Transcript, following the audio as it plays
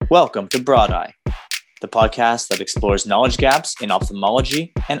Welcome to Broad Eye, the podcast that explores knowledge gaps in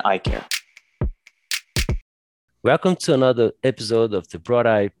ophthalmology and eye care. Welcome to another episode of the Broad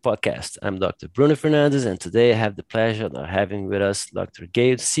Eye podcast. I'm Dr. Bruno Fernandez, and today I have the pleasure of having with us Dr.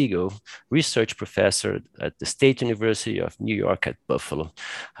 Gail Siegel, research professor at the State University of New York at Buffalo.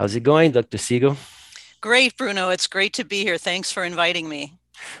 How's it going, Dr. Siegel? Great, Bruno. It's great to be here. Thanks for inviting me.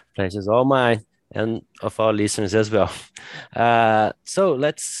 Pleasure's all mine and of our listeners as well. So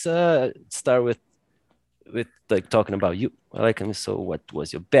let's start with like talking about you. So what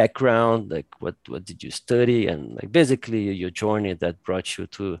was your background? Like what did you study? And like basically your journey that brought you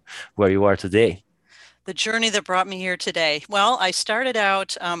to where you are today. The journey that brought me here today. Well, I started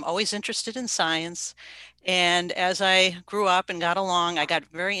out always interested in science. And as I grew up and got along, I got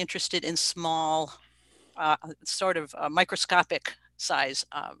very interested in small, microscopic size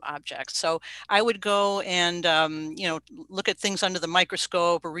objects. So I would go and, look at things under the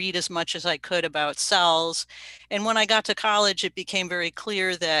microscope or read as much as I could about cells. And when I got to college, it became very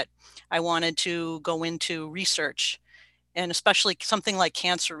clear that I wanted to go into research, and especially something like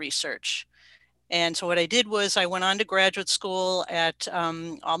cancer research. And so what I did was I went on to graduate school at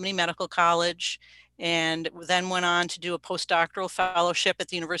Albany Medical College, and then went on to do a postdoctoral fellowship at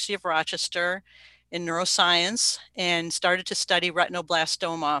the University of Rochester in neuroscience and started to study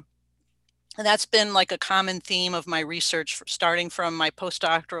retinoblastoma. And that's been like a common theme of my research, starting from my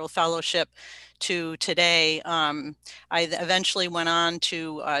postdoctoral fellowship to today. I eventually went on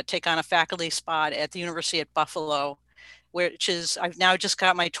to take on a faculty spot at the University at Buffalo, which is, I've now just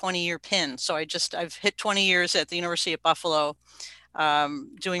got my 20-year pin. So I've hit 20 years at the University at Buffalo,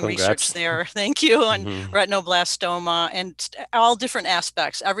 doing research there. Thank you. On retinoblastoma and all different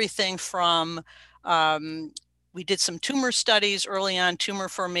aspects, everything from, we did some tumor studies early on, tumor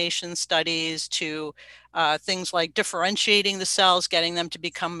formation studies, to things like differentiating the cells, getting them to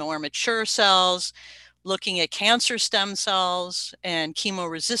become more mature cells, looking at cancer stem cells and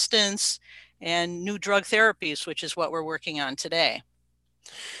chemoresistance and new drug therapies, which is what we're working on today.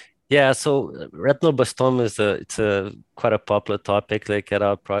 Yeah, so retinoblastoma it's a quite a popular topic. Like at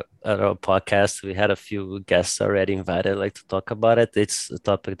our podcast, we had a few guests already invited, like to talk about it. It's a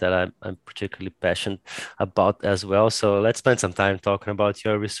topic that I'm particularly passionate about as well. So let's spend some time talking about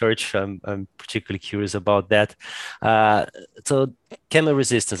your research. I'm particularly curious about that. So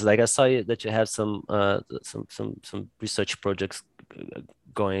chemoresistance, like I saw that you have some research projects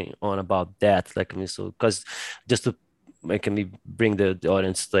going on about that. So because just to can we bring the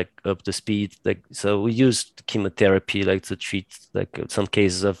audience like up to speed, like so we use chemotherapy like to treat like some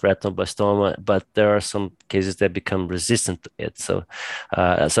cases of retinoblastoma, but there are some cases that become resistant to it. So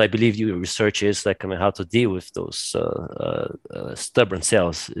I believe your research is like how to deal with those stubborn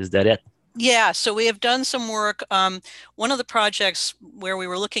cells. Is that it? Yeah, so we have done some work. One of the projects where we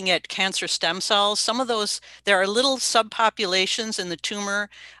were looking at cancer stem cells, some of those, there are little subpopulations in the tumor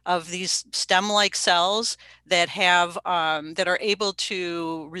of these stem-like cells that have that are able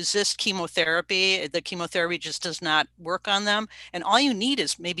to resist chemotherapy. The chemotherapy just does not work on them. And all you need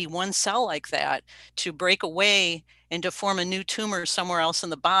is maybe one cell like that to break away and to form a new tumor somewhere else in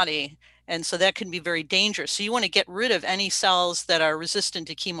the body. And so that can be very dangerous. So you want to get rid of any cells that are resistant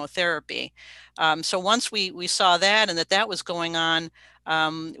to chemotherapy. So once we saw that and that was going on,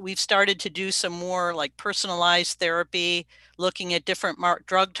 we've started to do some more like personalized therapy, looking at different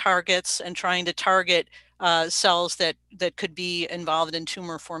drug targets and trying to target cells that could be involved in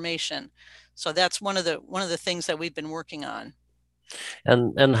tumor formation. So that's one of the things that we've been working on.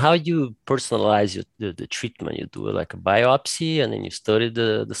 And how you personalize the treatment? You do like a biopsy and then you study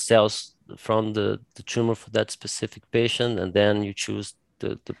the cells from the tumor for that specific patient, and then you choose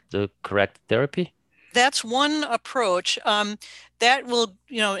the correct therapy? That's one approach. That will,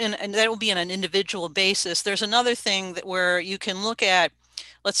 and that will be on an individual basis. There's another thing where you can look at,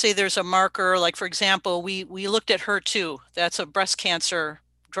 let's say there's a marker, like for example, we looked at HER2. That's a breast cancer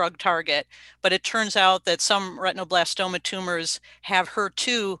drug target, but it turns out that some retinoblastoma tumors have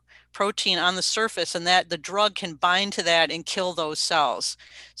HER2 protein on the surface, and that the drug can bind to that and kill those cells.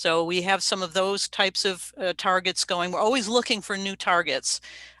 So we have some of those types of targets going. We're always looking for new targets.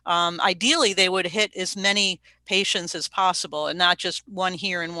 Ideally, they would hit as many patients as possible and not just one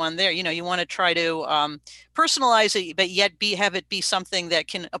here and one there. You want to try to personalize it, but yet have it be something that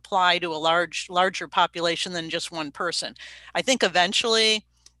can apply to a larger population than just one person. I think eventually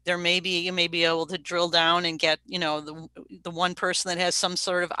you may be able to drill down and get, the one person that has some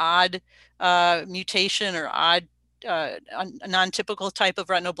sort of odd mutation or odd a non-typical type of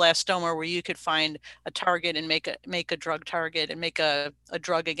retinoblastoma where you could find a target and make a drug target and make a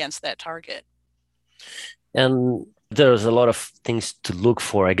drug against that target. And there's a lot of things to look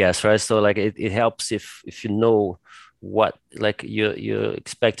for, I guess, right? So like it helps if you know what like you're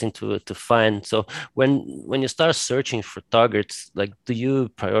expecting to find. So when you start searching for targets, like do you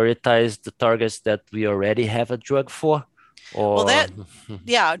prioritize the targets that we already have a drug for? Well, Or that,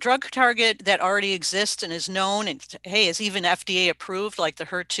 yeah, a drug target that already exists and is known and hey, is even FDA approved, like the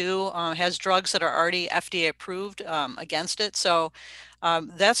HER2 has drugs that are already FDA approved against it. So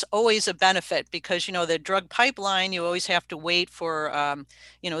that's always a benefit because, you know, the drug pipeline, you always have to wait for,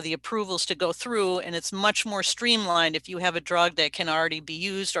 you know, the approvals to go through, and it's much more streamlined if you have a drug that can already be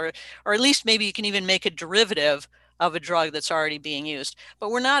used, or at least maybe you can even make a derivative of a drug that's already being used.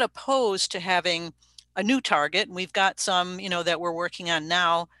 But we're not opposed to having a new target. And we've got some, you know, that we're working on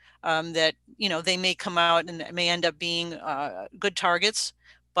now that, you know, they may come out and may end up being good targets,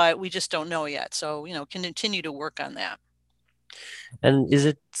 but we just don't know yet. So, you know, can continue to work on that. and is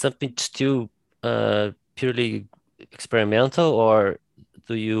it something still purely experimental, or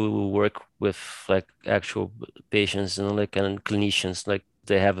do you work with like actual patients, you know, like and clinicians, like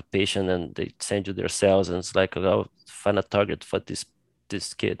they have a patient and they send you their cells and it's like, oh, find a target for this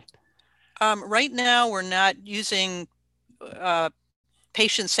kid. Right now, we're not using uh,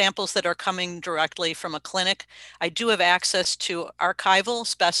 patient samples that are coming directly from a clinic. I do have access to archival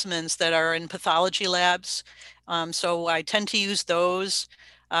specimens that are in pathology labs. So I tend to use those.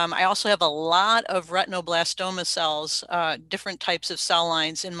 I also have a lot of retinoblastoma cells, different types of cell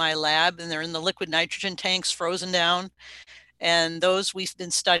lines in my lab, and they're in the liquid nitrogen tanks frozen down. And those we've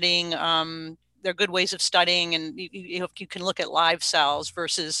been studying. They're good ways of studying, and you can look at live cells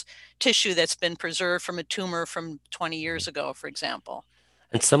versus tissue that's been preserved from a tumor from 20 years ago, for example.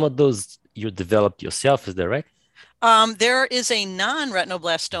 And some of those you developed yourself, is that right? There is a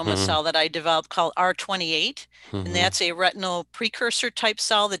non-retinoblastoma Hmm. cell that I developed called R28, and Hmm. that's a retinal precursor type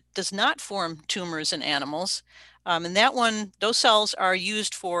cell that does not form tumors in animals. And that one, those cells are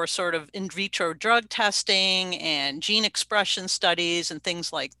used for sort of in vitro drug testing and gene expression studies and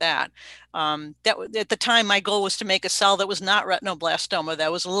things like that. At the time, my goal was to make a cell that was not retinoblastoma,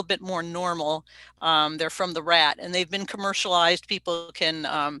 that was a little bit more normal. They're from the rat, and they've been commercialized. People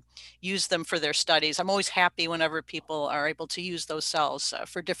can use them for their studies. I'm always happy whenever people are able to use those cells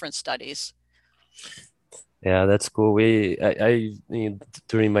for different studies. Yeah, that's cool.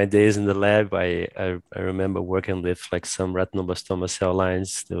 During my days in the lab, I remember working with like some retinoblastoma cell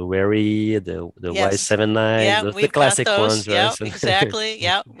lines, the Wary, the Yes. Y79, Yeah, the we've got classic those. ones, right? Yeah, So, exactly.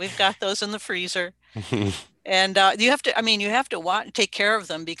 Yeah, we've got those in the freezer. And you have to, I mean, you have to take care of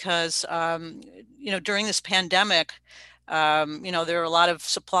them because, you know, during this pandemic, you know, there are a lot of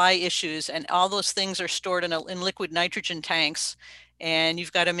supply issues, and all those things are stored in liquid nitrogen tanks, and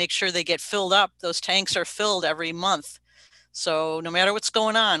you've got to make sure they get filled up. Those tanks are filled every month. So no matter what's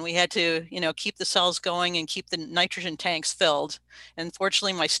going on, we had to, you know, keep the cells going and keep the nitrogen tanks filled. And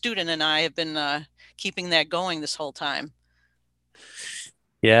fortunately, my student and I have been keeping that going this whole time.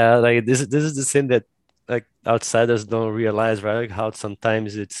 yeah, like this is the thing that like outsiders don't realize, right? Like how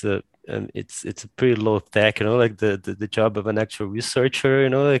sometimes it's a pretty low tech, you know, like the job of an actual researcher, you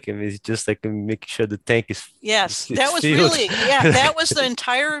know, like I mean, it's just like making sure the tank is Yes, it's that was filled. really, yeah, that was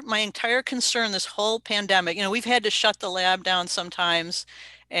my entire concern this whole pandemic. You know, we've had to shut the lab down sometimes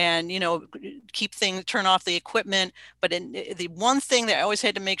and, you know, turn off the equipment. But the one thing that I always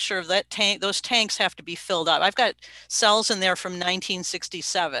had to make sure of those tanks have to be filled up. I've got cells in there from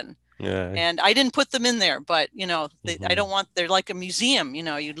 1967. Yeah. And I didn't put them in there, but you know, I don't Hmm. want, they're like a museum, you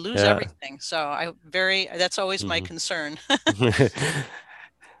know, you'd lose Yeah. everything. So that's always my Hmm. concern.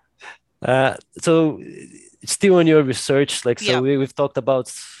 So still on your research, like so Yeah. we've talked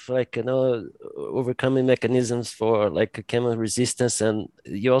about like you know overcoming mechanisms for like chemical resistance, and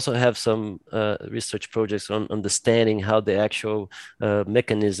you also have some research projects on understanding how the actual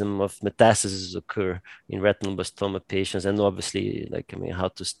mechanism of metastasis occur in retinoblastoma patients, and obviously like I mean how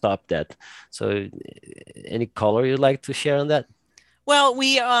to stop that. So any color you'd like to share on that? Well,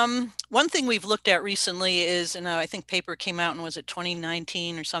 one thing we've looked at recently is, and I think paper came out and was it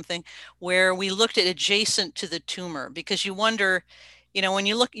 2019 or something, where we looked at adjacent to the tumor because you wonder, you know, when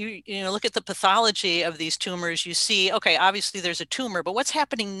you know, look at the pathology of these tumors, you see, okay, obviously there's a tumor, but what's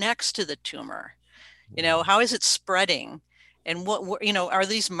happening next to the tumor? You know, how is it spreading? And you know, are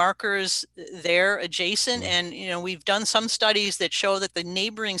these markers there adjacent? And, you know, we've done some studies that show that the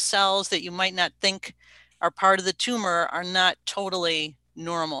neighboring cells that you might not think are part of the tumor are not totally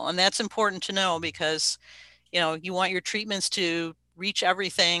normal. And that's important to know because, you know, you want your treatments to reach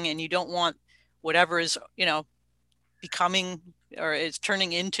everything and you don't want whatever is, you know, becoming or is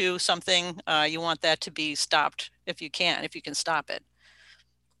turning into something. You want that to be stopped if you can stop it.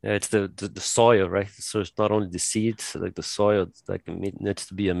 Yeah, it's the soil, right? So it's not only the seeds, like the soil, it's like it needs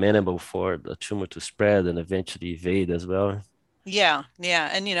to be amenable for the tumor to spread and eventually evade as well. Yeah, yeah.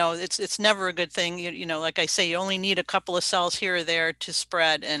 And it's never a good thing. Like I say, you only need a couple of cells here or there to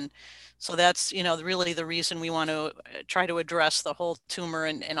spread. And so that's, really the reason we want to try to address the whole tumor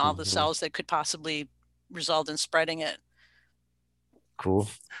and all the Mhm. cells that could possibly result in spreading it. Cool.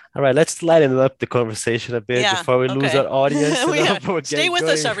 All right, let's lighten up the conversation a bit Yeah, before we lose okay. our audience, Yeah, we'll stay get with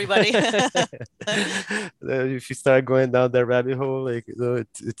us, going. everybody. If you start going down that rabbit hole, like,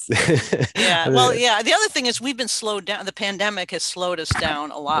 it's Yeah. I Well, mean, yeah. The other thing is we've been slowed down. The pandemic has slowed us down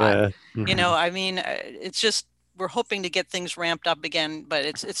a lot. yeah. Mhm. I mean, it's just we're hoping to get things ramped up again, but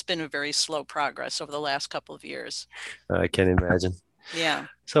it's been a very slow progress over the last couple of years. I can imagine. Yeah.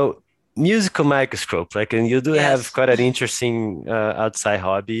 So musical microscope, like, and you do have Yes. quite an interesting outside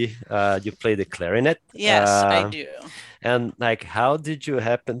hobby. You play the clarinet. Yes, I do. And like, how did you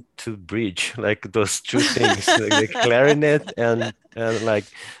happen to bridge like those two things, like the clarinet and like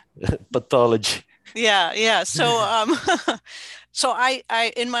pathology? Yeah, yeah. So so I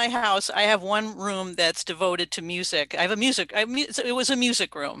in my house I have one room that's devoted to music. I have a music so it was a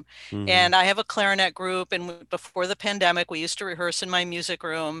music room. Mhm. And I have a clarinet group and before the pandemic we used to rehearse in my music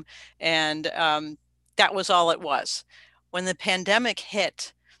room and that was all it was. When the pandemic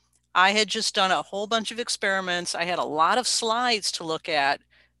hit, I had just done a whole bunch of experiments. I had a lot of slides to look at,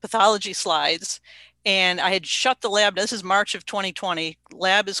 pathology slides, and I had shut the lab. This is March of 2020.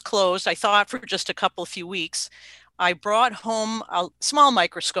 Lab is closed, I thought, for just a few weeks. I brought home a small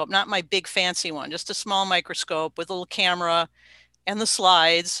microscope, not my big fancy one, just a small microscope with a little camera and the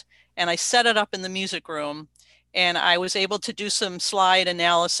slides, and I set it up in the music room. And I was able to do some slide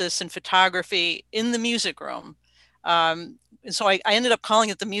analysis and photography in the music room. And so I ended up calling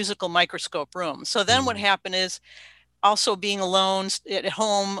it the musical microscope room. So then what Mhm. happened is also being alone at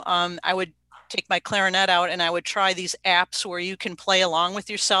home, I would take my clarinet out and I would try these apps where you can play along with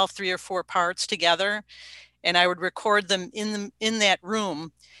yourself 3 or 4 parts together. And I would record them in that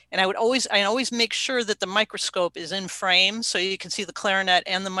room. And I always make sure that the microscope is in frame so you can see the clarinet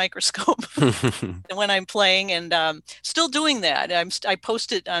and the microscope when I'm playing. And still doing that. I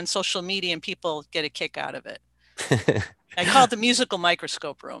post it on social media and people get a kick out of it. I call it the musical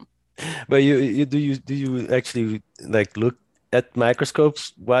microscope room. But you actually like look at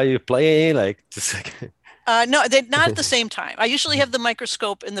microscopes while you're playing, like just like No, they're not at the same time. I usually have the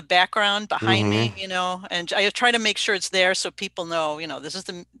microscope in the background behind me, hmm and I try to make sure it's there so people know, this is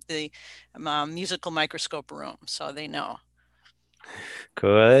the musical microscope room, so they know.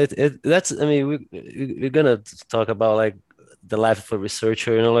 Cool. That's, I mean, we're gonna talk about like the life of a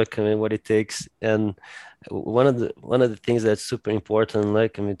researcher, like, I mean, what it takes. And one of the things that's super important,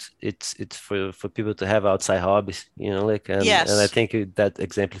 like, I mean, it's for people to have outside hobbies, like, and I Yes. think that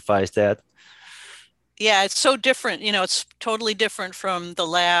exemplifies that. Yeah, it's so different. It's totally different from the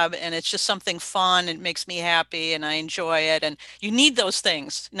lab, and it's just something fun. It makes me happy, and I enjoy it. And you need those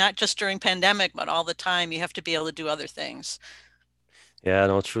things, not just during pandemic, but all the time. You have to be able to do other things. Yeah,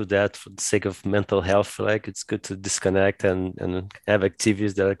 no, true that. For the sake of mental health, like, it's good to disconnect and have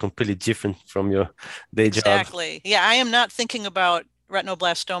activities that are completely different from your day job. Exactly. Yeah, I am not thinking about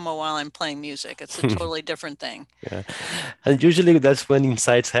retinoblastoma while I'm playing music. It's a totally different thing. Yeah. And usually that's when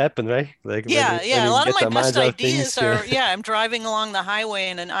insights happen, right? Like Yeah, when yeah. A you lot of get my the best minds out of ideas things. Yeah. are, yeah, I'm driving along the highway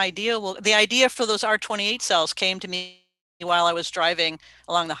and the idea for those R28 cells came to me while I was driving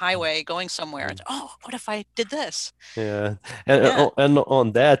along the highway going somewhere. It's, oh, what if I did this? Yeah. And Yeah. and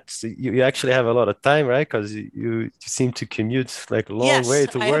on that, so you actually have a lot of time, right? Because you seem to commute like a long way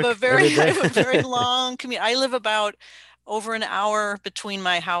Yes, to work every I day. have a very long commute. I live about over an hour between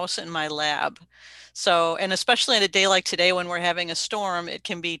my house and my lab. So, and especially on a day like today when we're having a storm, it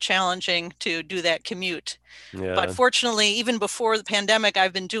can be challenging to do that commute. But Yeah. fortunately, even before the pandemic,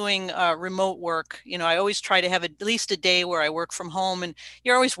 I've been doing remote work. I always try to have at least a day where I work from home, and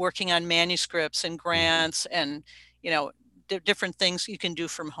you're always working on manuscripts and Mhm. grants and, you know, different things you can do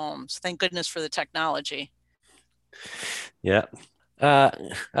from home. So thank goodness for the technology. Yeah. Uh,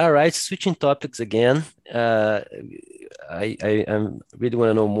 all right, switching topics again. I really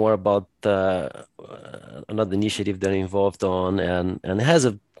want to know more about another initiative that I'm involved on, and it has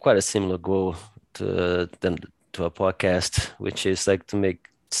a quite a similar goal than to a podcast, which is like to make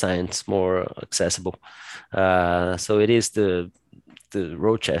science more accessible. So it is the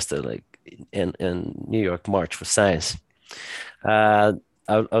Rochester, like, and New York March for Science. Uh,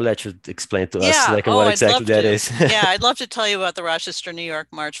 I'll let you explain to us Yeah. like Oh, what I'd exactly love that to. is. Yeah, I'd love to tell you about the Rochester, New York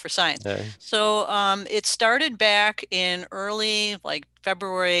March for Science. Uh, So it started back in early, like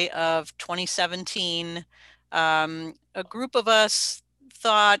February of 2017. A group of us,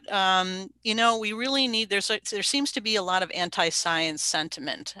 thought, we really need, there seems to be a lot of anti-science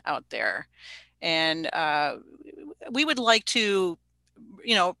sentiment out there. And we would like to,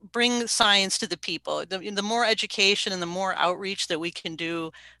 bring science to the people. The more education and the more outreach that we can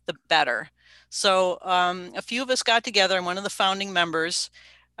do, the better. So a few of us got together, and one of the founding members,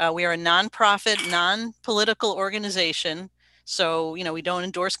 we are a nonprofit, non-political organization. So, we don't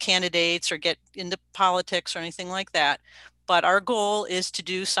endorse candidates or get into politics or anything like that. But our goal is to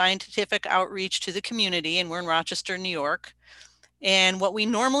do scientific outreach to the community, and we're in Rochester, New York. And what we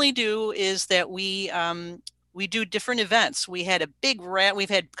normally do is that we do different events. We had we've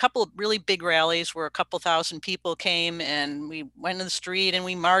had a couple of really big rallies where a couple thousand people came, and we went in the street and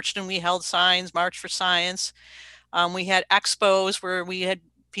we marched and we held signs, March for Science. We had expos where we had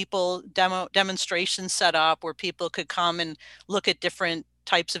people demonstrations set up where people could come and look at different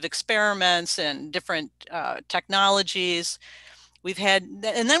types of experiments and different technologies. We've had,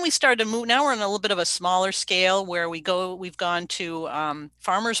 and then we started to move. Now we're on a little bit of a smaller scale where we've gone to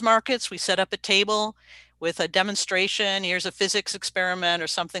farmers markets. We set up a table with a demonstration. Here's a physics experiment or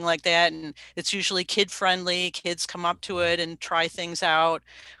something like that. And it's usually kid friendly. Kids come up to it and try things out.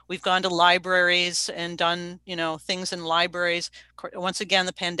 We've gone to libraries and done, things in libraries. Once again,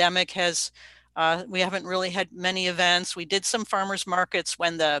 the pandemic has, we haven't really had many events. We did some farmers markets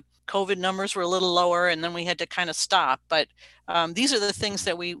when the COVID numbers were a little lower, and then we had to kind of stop. But these are the things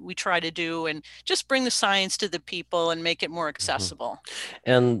that we try to do, and just bring the science to the people and make it more accessible.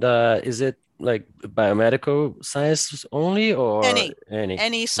 And is it like biomedical science only, or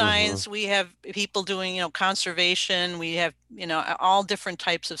any science? We have people doing, conservation. We have, all different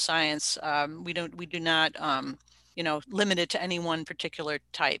types of science. We do not, limit it to any one particular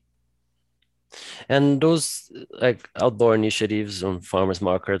type. And those like outdoor initiatives on farmers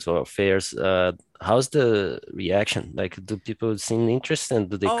markets or fairs, how's the reaction? Like, do people seem interested, and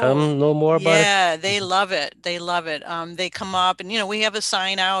do they come know more about it? Yeah, they love it. They love it. They come up, and we have a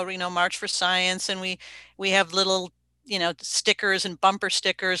sign out, March for Science, and we have little, stickers and bumper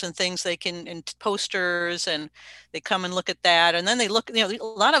stickers and things and posters, and they come and look at that, and then they look. A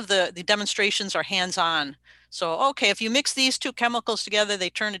lot of the demonstrations are hands-on. So, okay, if you mix these two chemicals together, they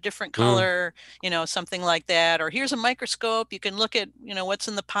turn a different color, something like that. Or here's a microscope. You can look at, what's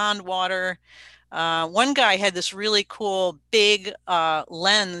in the pond water. One guy had this really cool big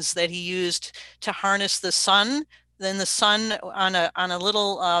lens that he used to harness the sun. Then the sun on a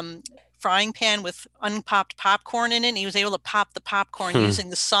little frying pan with unpopped popcorn in it. And he was able to pop the popcorn using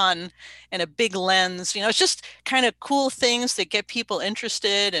the sun and a big lens. It's just kind of cool things that get people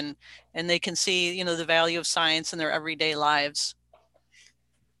interested, and they can see, the value of science in their everyday lives.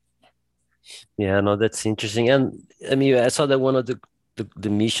 Yeah, no, that's interesting. And I mean, I saw that one of the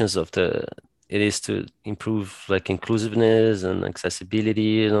missions of it is to improve like inclusiveness and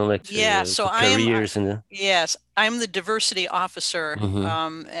accessibility, like so careers yes, I'm the diversity officer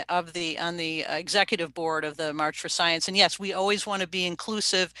on the executive board of the March for Science. And yes, we always want to be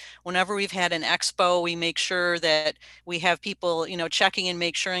inclusive. Whenever we've had an expo, we make sure that we have people, checking and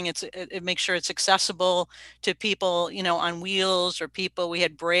make sure it's accessible to people, on wheels or people. We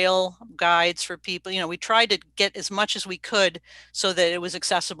had Braille guides for people. We tried to get as much as we could so that it was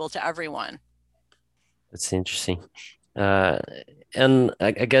accessible to everyone. That's interesting. And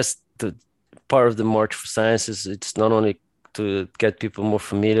I guess the part of the March for Science is it's not only to get people more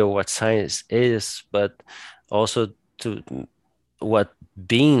familiar with what science is, but also to what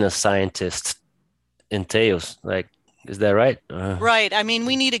being a scientist entails. Like, is that right? Right. I mean,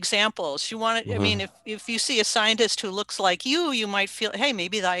 we need examples. You want to, I mean, if you see a scientist who looks like you might feel, hey,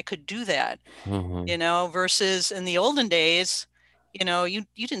 maybe I could do that, versus in the olden days, you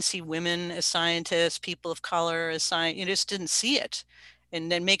didn't see women as scientists, people of color as science. You just didn't see it.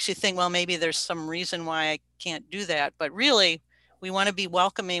 And it makes you think, well, maybe there's some reason why I can't do that. But really, we want to be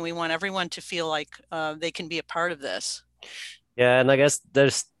welcoming. We want everyone to feel like they can be a part of this. Yeah, and I guess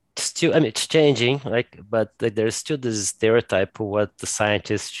there's still, I mean, it's changing, but there's still this stereotype of what the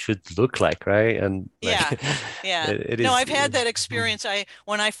scientist should look like, right? And yeah. I've had that experience.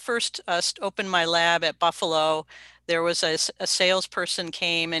 When I first opened my lab at Buffalo, there was a salesperson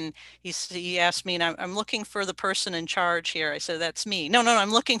came, and he asked me, and I'm looking for the person in charge here. I said, that's me. No,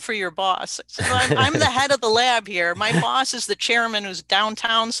 I'm looking for your boss. I said, well, I'm the head of the lab here. My boss is the chairman who's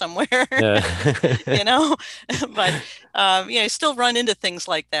downtown somewhere. But I still run into things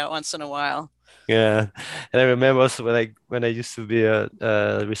like that once in a while. Yeah, and I remember also when I used to be a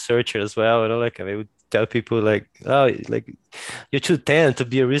researcher as well, I would tell people oh, you're too tan to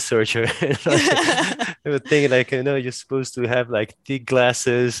be a researcher. They would think you're supposed to have thick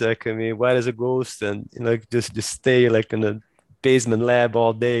glasses, white as a ghost, and just stay in a basement lab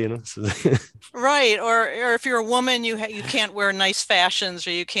all day, you know. So, Right. Or if you're a woman, you can't wear nice fashions,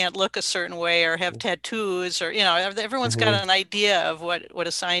 or you can't look a certain way, or have tattoos, or everyone's got Mhm, an idea of what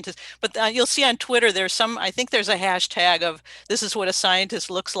a scientist. But you'll see on Twitter there's I think there's a hashtag of this is what a scientist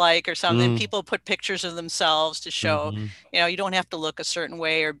looks like or something. mm, People put pictures of themselves to show, mhm. you don't have to look a certain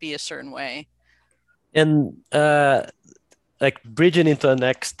way or be a certain way. And like bridging into the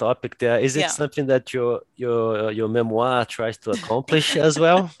next topic there, is it Yeah. something that your memoir tries to accomplish as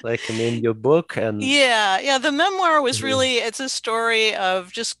well? Like, I mean, your book and Yeah, the memoir was Mhm, really, it's a story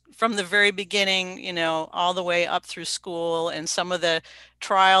of just from the very beginning, all the way up through school, and some of the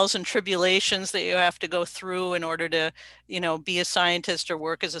trials and tribulations that you have to go through in order to, be a scientist or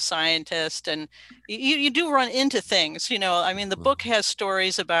work as a scientist. And you do run into things, I mean, the book has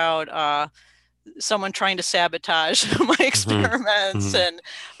stories about someone trying to sabotage my mhm, experiments, mhm,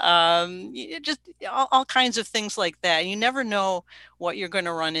 and just all kinds of things like that. You never know what you're going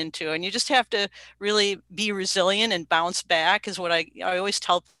to run into, and you just have to really be resilient and bounce back is what I always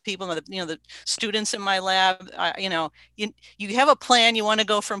tell people. The students in my lab, you have a plan, you want to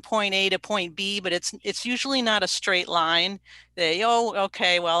go from point A to point B, but it's usually not a straight line.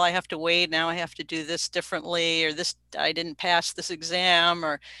 Okay, well, I have to wait, now I have to do this differently, or this, I didn't pass this exam,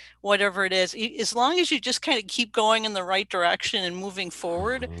 or whatever it is. As long as you just kind of keep going in the right direction and moving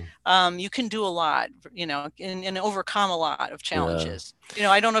forward, mhm. you can do a lot, and overcome a lot of Yeah. challenges.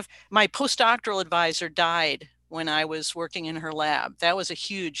 I don't know if my postdoctoral advisor died when I was working in her lab. That was a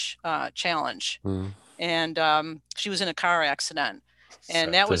huge challenge. Mm. And she was in a car accident. And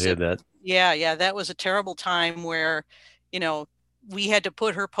Sorry that to was hear that. yeah, that was a terrible time where, you know, we had to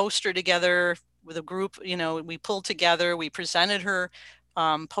put her poster together with a group. We pulled together, we presented her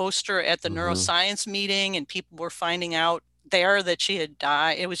poster at the Hmm. neuroscience meeting, and people were finding out there that she had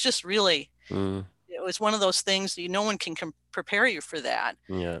died. It was just really, Mm. it was one of those things that no one can prepare you for that.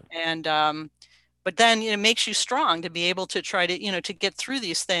 Yeah. And but then it makes you strong to be able to try to, to get through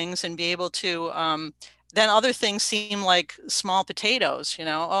these things and be able to then other things seem like small potatoes.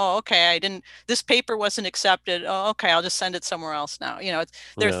 Oh, okay, this paper wasn't accepted. Oh, okay, I'll just send it somewhere else now. Yeah.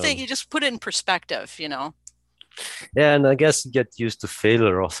 You just put it in perspective. Yeah, and I guess you get used to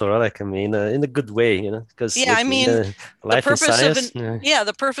failure also, right? Like, I mean, in a good way, you know, because Yeah, I like mean, the life in purpose of science, an yeah,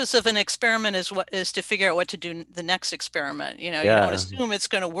 the purpose of an experiment is to figure out what to do the next experiment. You don't yeah, assume it's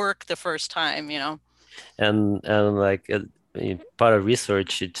going to work the first time. and like part of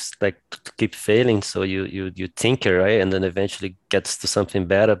research, it's like to keep failing, so you tinker, right, and then eventually gets to something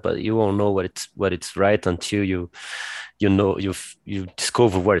better, but you won't know what it's right until you know you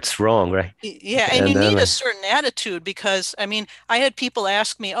discover where it's wrong, right? Yeah, and you And then need a certain attitude, because I mean, I had people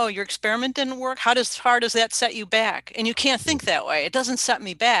ask me, "Oh, your experiment didn't work. How does that set you back?" And you can't think that way. It doesn't set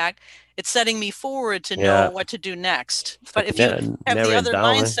me back. It's setting me forward to know yeah, what to do next. it's But like if you have the narrow it other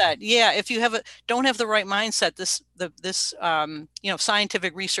down, right? mindset, yeah, if you don't have the right mindset, this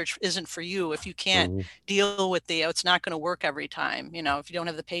scientific research isn't for you. If you can't Mhm. deal with it's not going to work every time. If you don't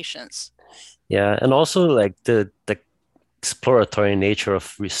have the patience. Yeah, and also like the exploratory nature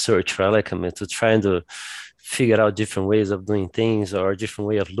of research, right? Like, I mean, to trying to figure out different ways of doing things or a different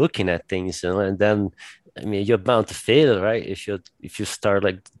way of looking at things, and then I mean, you're bound to fail, right? If you start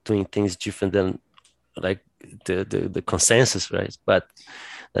like doing things different than like the consensus, right? But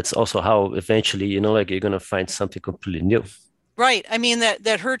that's also how eventually, like you're gonna find something completely new. Right. I mean, that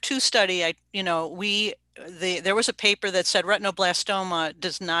HER2 study, there was a paper that said retinoblastoma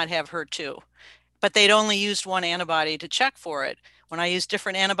does not have HER2, but they'd only used one antibody to check for it. When I used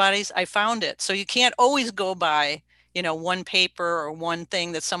different antibodies, I found it. So you can't always go by, one paper or one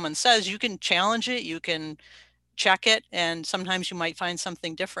thing that someone says. You can challenge it, you can check it, and sometimes you might find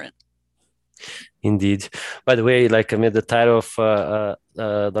something different. Indeed. By the way, like, I mean, the title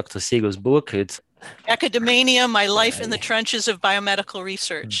of Dr. Siegel's book, it's Academania, My Life in the uh, Trenches of Biomedical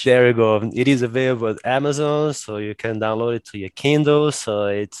Research. there you go. It is available at Amazon, so you can download it to your Kindle. So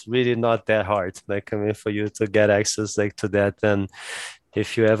it's really not that hard, like, I mean, for you to get access like to that. And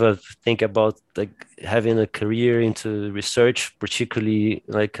if you ever think about like having a career into research, particularly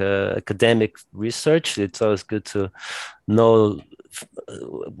like academic research, it's always good to know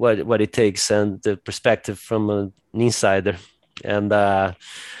what it takes and the perspective from an insider. And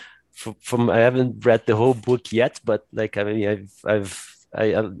from I haven't read the whole book yet, but like, I mean,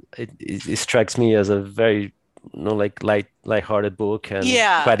 it strikes me as a very, like light-hearted book and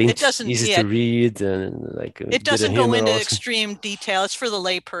Yeah, quite it doesn't, easy yeah, to read and like a it bit of doesn't go humor into also. extreme detail. It's for the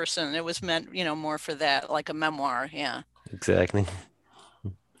layperson. It was meant, more for that, like a memoir. Yeah. Exactly.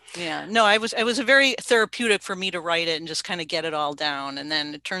 Yeah. No, it was a very therapeutic for me to write it and just kind of get it all down. And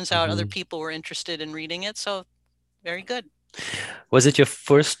then it turns out other Mhm. people were interested in reading it. So very good. Was it your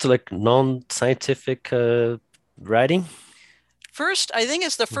first like non-scientific writing? First, I think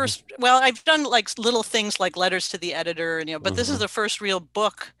it's the Mhm. first, well, I've done like little things like letters to the editor, and, but this is Mhm. the first real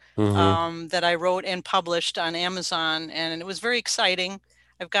book Mhm. that I wrote and published on Amazon, and it was very exciting.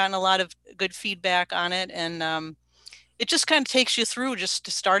 I've gotten a lot of good feedback on it, and it just kind of takes you through just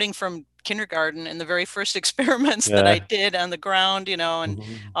starting from kindergarten and the very first experiments that I Yeah. did on the ground, and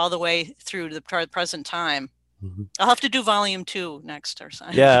Mhm. all the way through to the present time. Mhm. I'll have to do volume 2 next or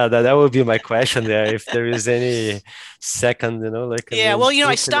something. Yeah, that would be my question there. If there is any second, like a Yeah, new well,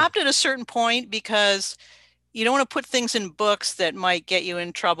 I book. stopped at a certain point because you don't want to put things in books that might get you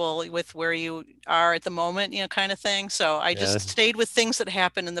in trouble with where you are at the moment, kind of thing. So I Yeah. just stayed with things that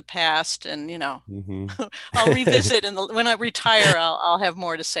happened in the past, and Mhm. I'll revisit, and when I retire, I'll have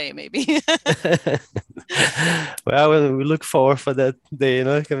more to say maybe. Well, we look forward for that day,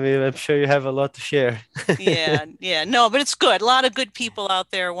 I mean, I'm sure you have a lot to share. Yeah, yeah, no, but it's good. A lot of good people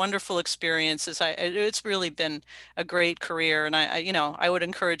out there, wonderful experiences. It's really been a great career, and I would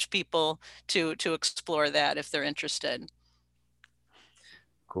encourage people to explore that if they're interested.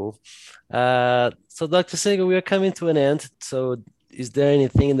 Cool. So Dr. Sega, we are coming to an end. So is there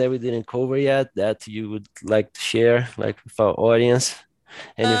anything that we didn't cover yet that you would like to share, like with our audience?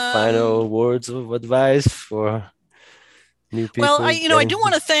 Any Um, final words of advice for new Well, people I do getting?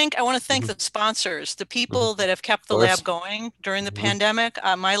 want to thank Mhm, the sponsors, the mhm. people that have Of kept the course. lab going during the Mhm, pandemic.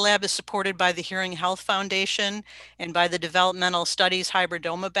 My lab is supported by the Hearing Health Foundation and by the Developmental Studies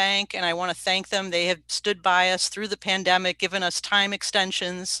Hybridoma Bank, and I want to thank them. They have stood by us through the pandemic, given us time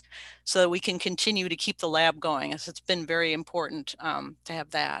extensions so that we can continue to keep the lab going. It's been very important to have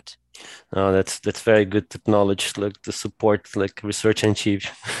that. Oh, that's very good to acknowledge, like the support, like research and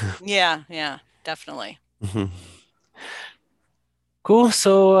achieve. Yeah, yeah, definitely. Mhm. Cool.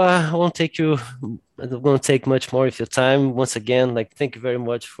 So I won't take you. I don't want to take much more of your time. Once again, like thank you very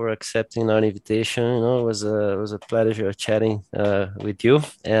much for accepting our invitation. It was a pleasure chatting with you,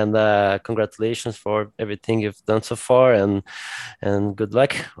 and congratulations for everything you've done so far, and good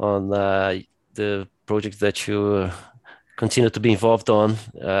luck on the projects that you continue to be involved on.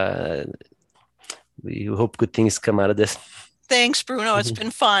 We hope good things come out of this. Thanks, Bruno. It's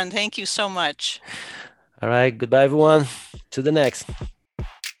been fun. Thank you so much. All right. Goodbye, everyone. To the next.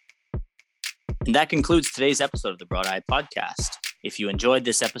 And that concludes today's episode of the Broad Eye Podcast. If you enjoyed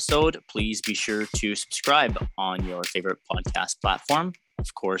this episode, please be sure to subscribe on your favorite podcast platform.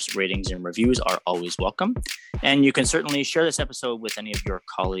 Of course, ratings and reviews are always welcome. And you can certainly share this episode with any of your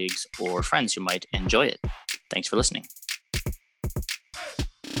colleagues or friends who might enjoy it. Thanks for listening.